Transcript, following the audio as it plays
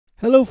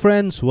Hello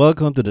friends,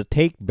 welcome to the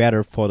Take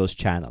Better Photos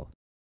channel.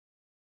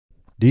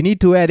 Do you need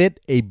to edit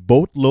a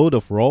boatload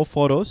of raw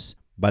photos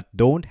but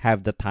don't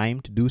have the time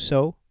to do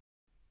so?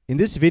 In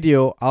this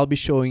video, I'll be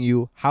showing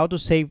you how to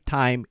save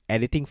time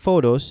editing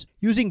photos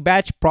using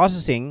batch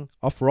processing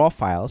of raw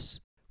files,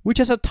 which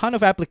has a ton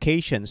of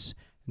applications,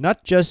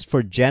 not just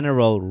for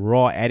general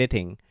raw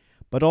editing,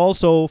 but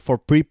also for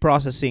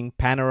pre-processing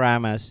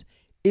panoramas,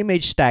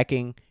 image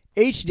stacking,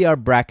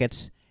 HDR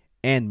brackets,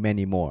 and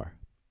many more.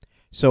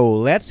 So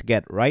let's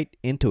get right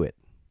into it.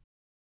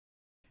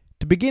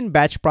 To begin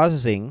batch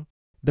processing,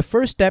 the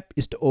first step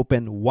is to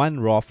open one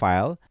raw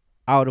file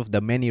out of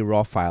the many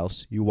raw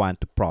files you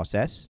want to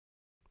process.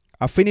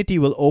 Affinity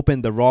will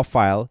open the raw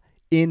file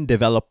in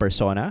Develop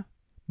Persona.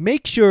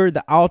 Make sure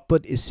the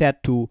output is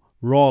set to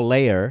raw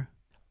layer,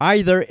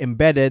 either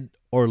embedded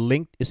or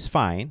linked is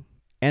fine,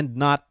 and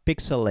not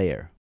pixel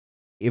layer.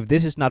 If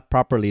this is not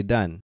properly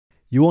done,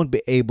 you won't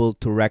be able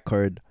to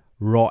record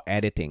raw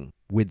editing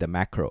with the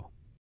macro.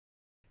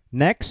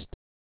 Next,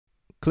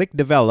 click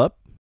Develop,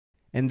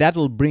 and that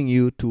will bring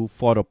you to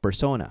Photo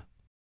Persona.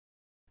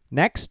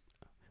 Next,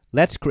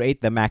 let's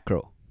create the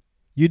macro.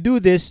 You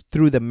do this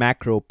through the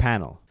macro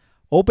panel.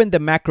 Open the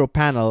macro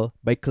panel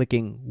by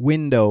clicking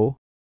Window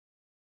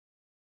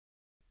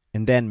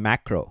and then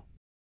Macro.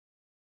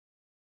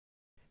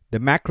 The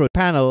macro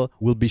panel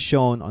will be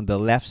shown on the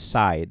left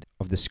side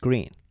of the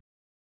screen.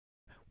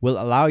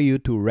 Will allow you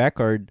to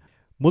record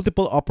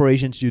multiple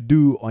operations you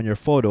do on your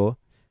photo,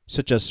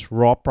 such as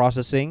raw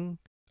processing,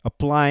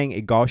 applying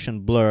a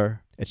Gaussian blur,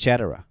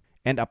 etc.,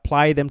 and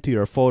apply them to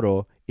your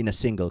photo in a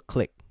single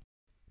click.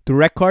 To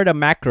record a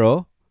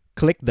macro,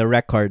 click the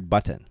Record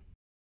button.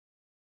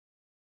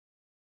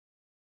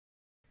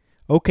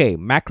 Okay,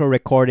 macro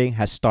recording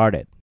has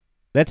started.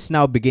 Let's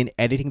now begin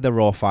editing the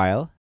raw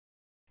file.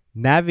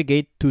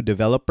 Navigate to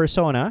Develop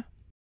Persona.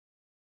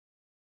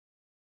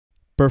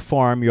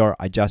 Perform your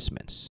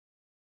adjustments.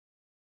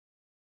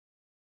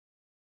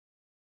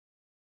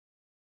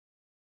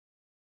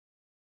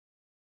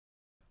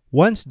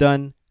 Once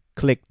done,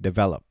 click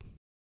Develop.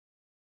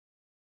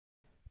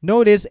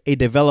 Notice a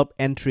Develop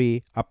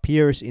entry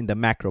appears in the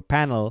macro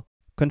panel,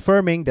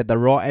 confirming that the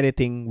raw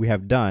editing we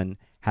have done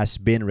has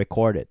been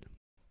recorded.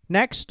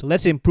 Next,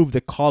 let's improve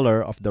the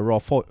color of the raw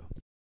photo.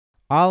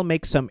 I'll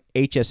make some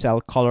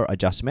HSL color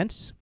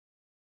adjustments.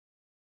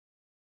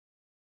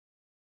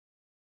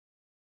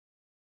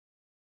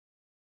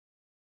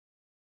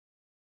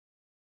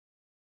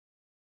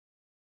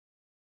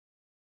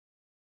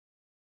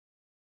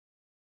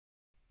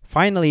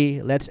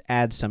 Finally, let's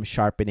add some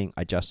sharpening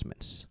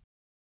adjustments.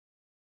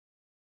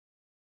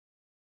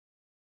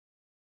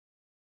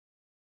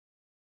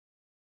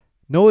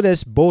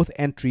 Notice both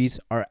entries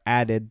are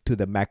added to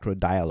the macro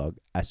dialog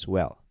as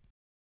well.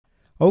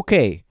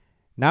 Okay,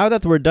 now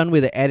that we're done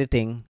with the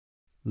editing,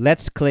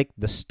 let's click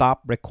the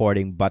Stop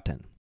Recording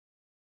button.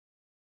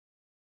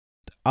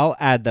 I'll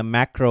add the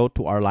macro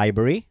to our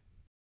library.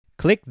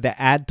 Click the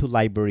Add to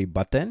Library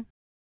button.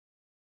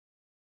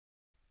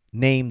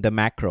 Name the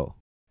macro.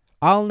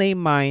 I'll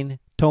name mine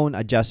Tone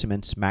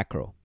Adjustments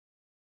Macro.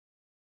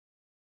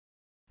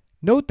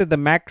 Note that the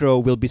macro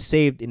will be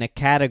saved in a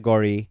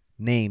category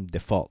named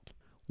Default.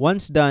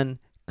 Once done,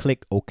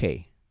 click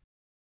OK.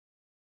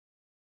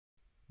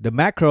 The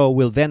macro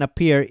will then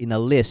appear in a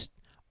list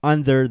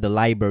under the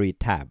Library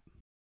tab.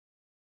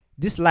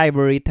 This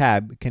Library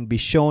tab can be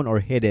shown or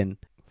hidden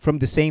from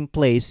the same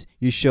place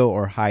you show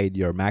or hide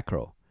your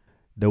macro,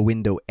 the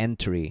window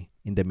entry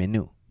in the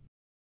menu.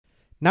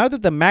 Now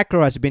that the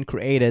macro has been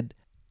created,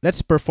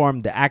 let's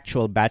perform the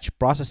actual batch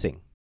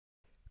processing.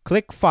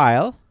 Click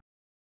File,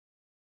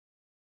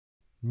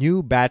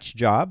 New Batch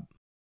Job.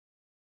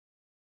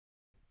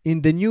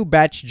 In the New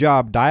Batch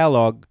Job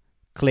dialog,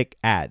 click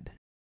Add.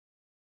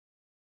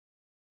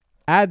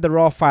 Add the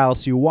raw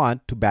files you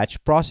want to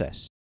batch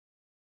process.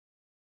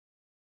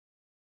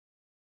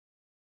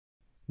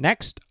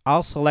 Next,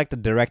 I'll select a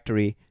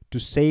directory to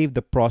save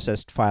the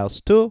processed files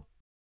to.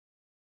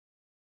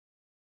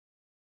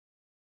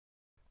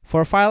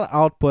 For file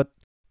output,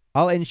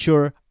 I'll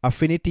ensure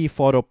Affinity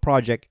Photo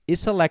Project is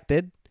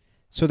selected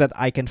so that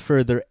I can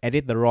further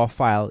edit the raw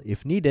file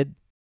if needed,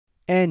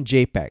 and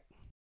JPEG.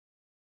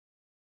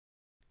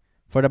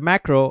 For the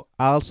macro,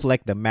 I'll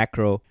select the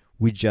macro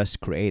we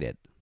just created.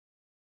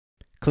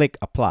 Click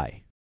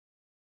Apply.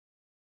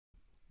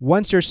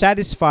 Once you're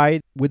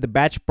satisfied with the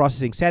batch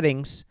processing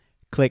settings,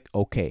 click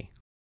OK.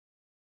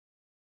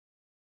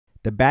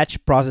 The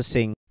batch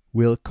processing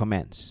will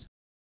commence.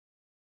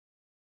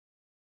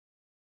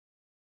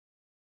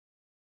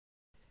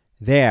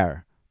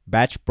 There,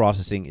 batch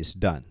processing is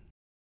done.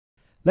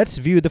 Let's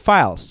view the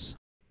files.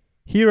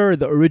 Here are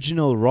the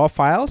original raw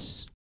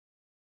files,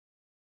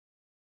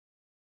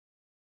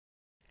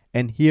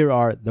 and here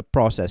are the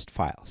processed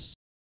files.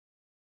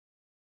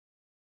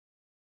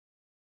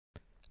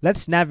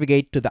 Let's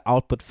navigate to the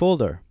output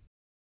folder.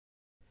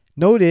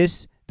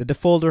 Notice that the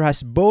folder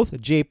has both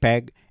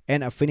JPEG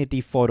and Affinity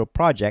Photo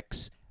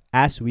projects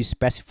as we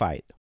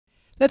specified.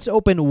 Let's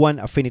open one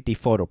Affinity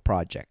Photo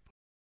project.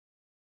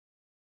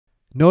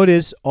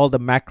 Notice all the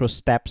macro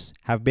steps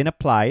have been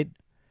applied,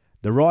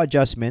 the raw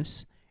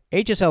adjustments,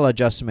 HSL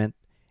adjustment,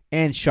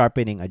 and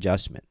sharpening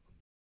adjustment.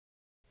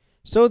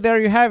 So there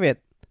you have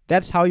it.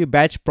 That's how you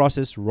batch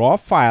process raw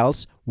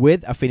files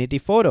with Affinity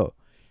Photo.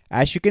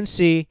 As you can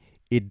see,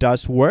 it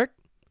does work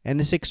and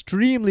is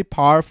extremely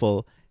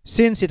powerful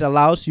since it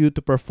allows you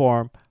to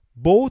perform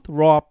both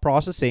raw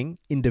processing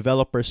in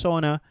Develop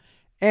Persona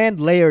and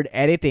layered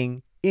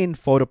editing in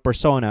Photo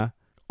Persona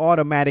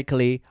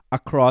automatically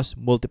across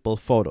multiple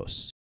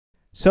photos.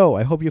 So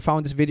I hope you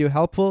found this video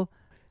helpful.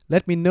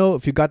 Let me know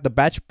if you got the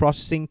batch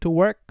processing to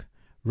work.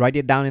 Write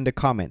it down in the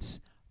comments.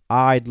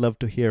 I'd love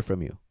to hear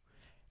from you.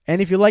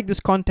 And if you like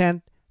this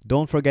content,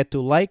 don't forget to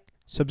like,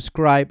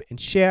 subscribe, and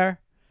share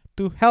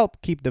to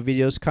help keep the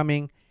videos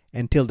coming.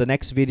 Until the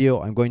next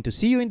video, I'm going to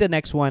see you in the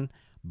next one.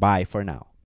 Bye for now.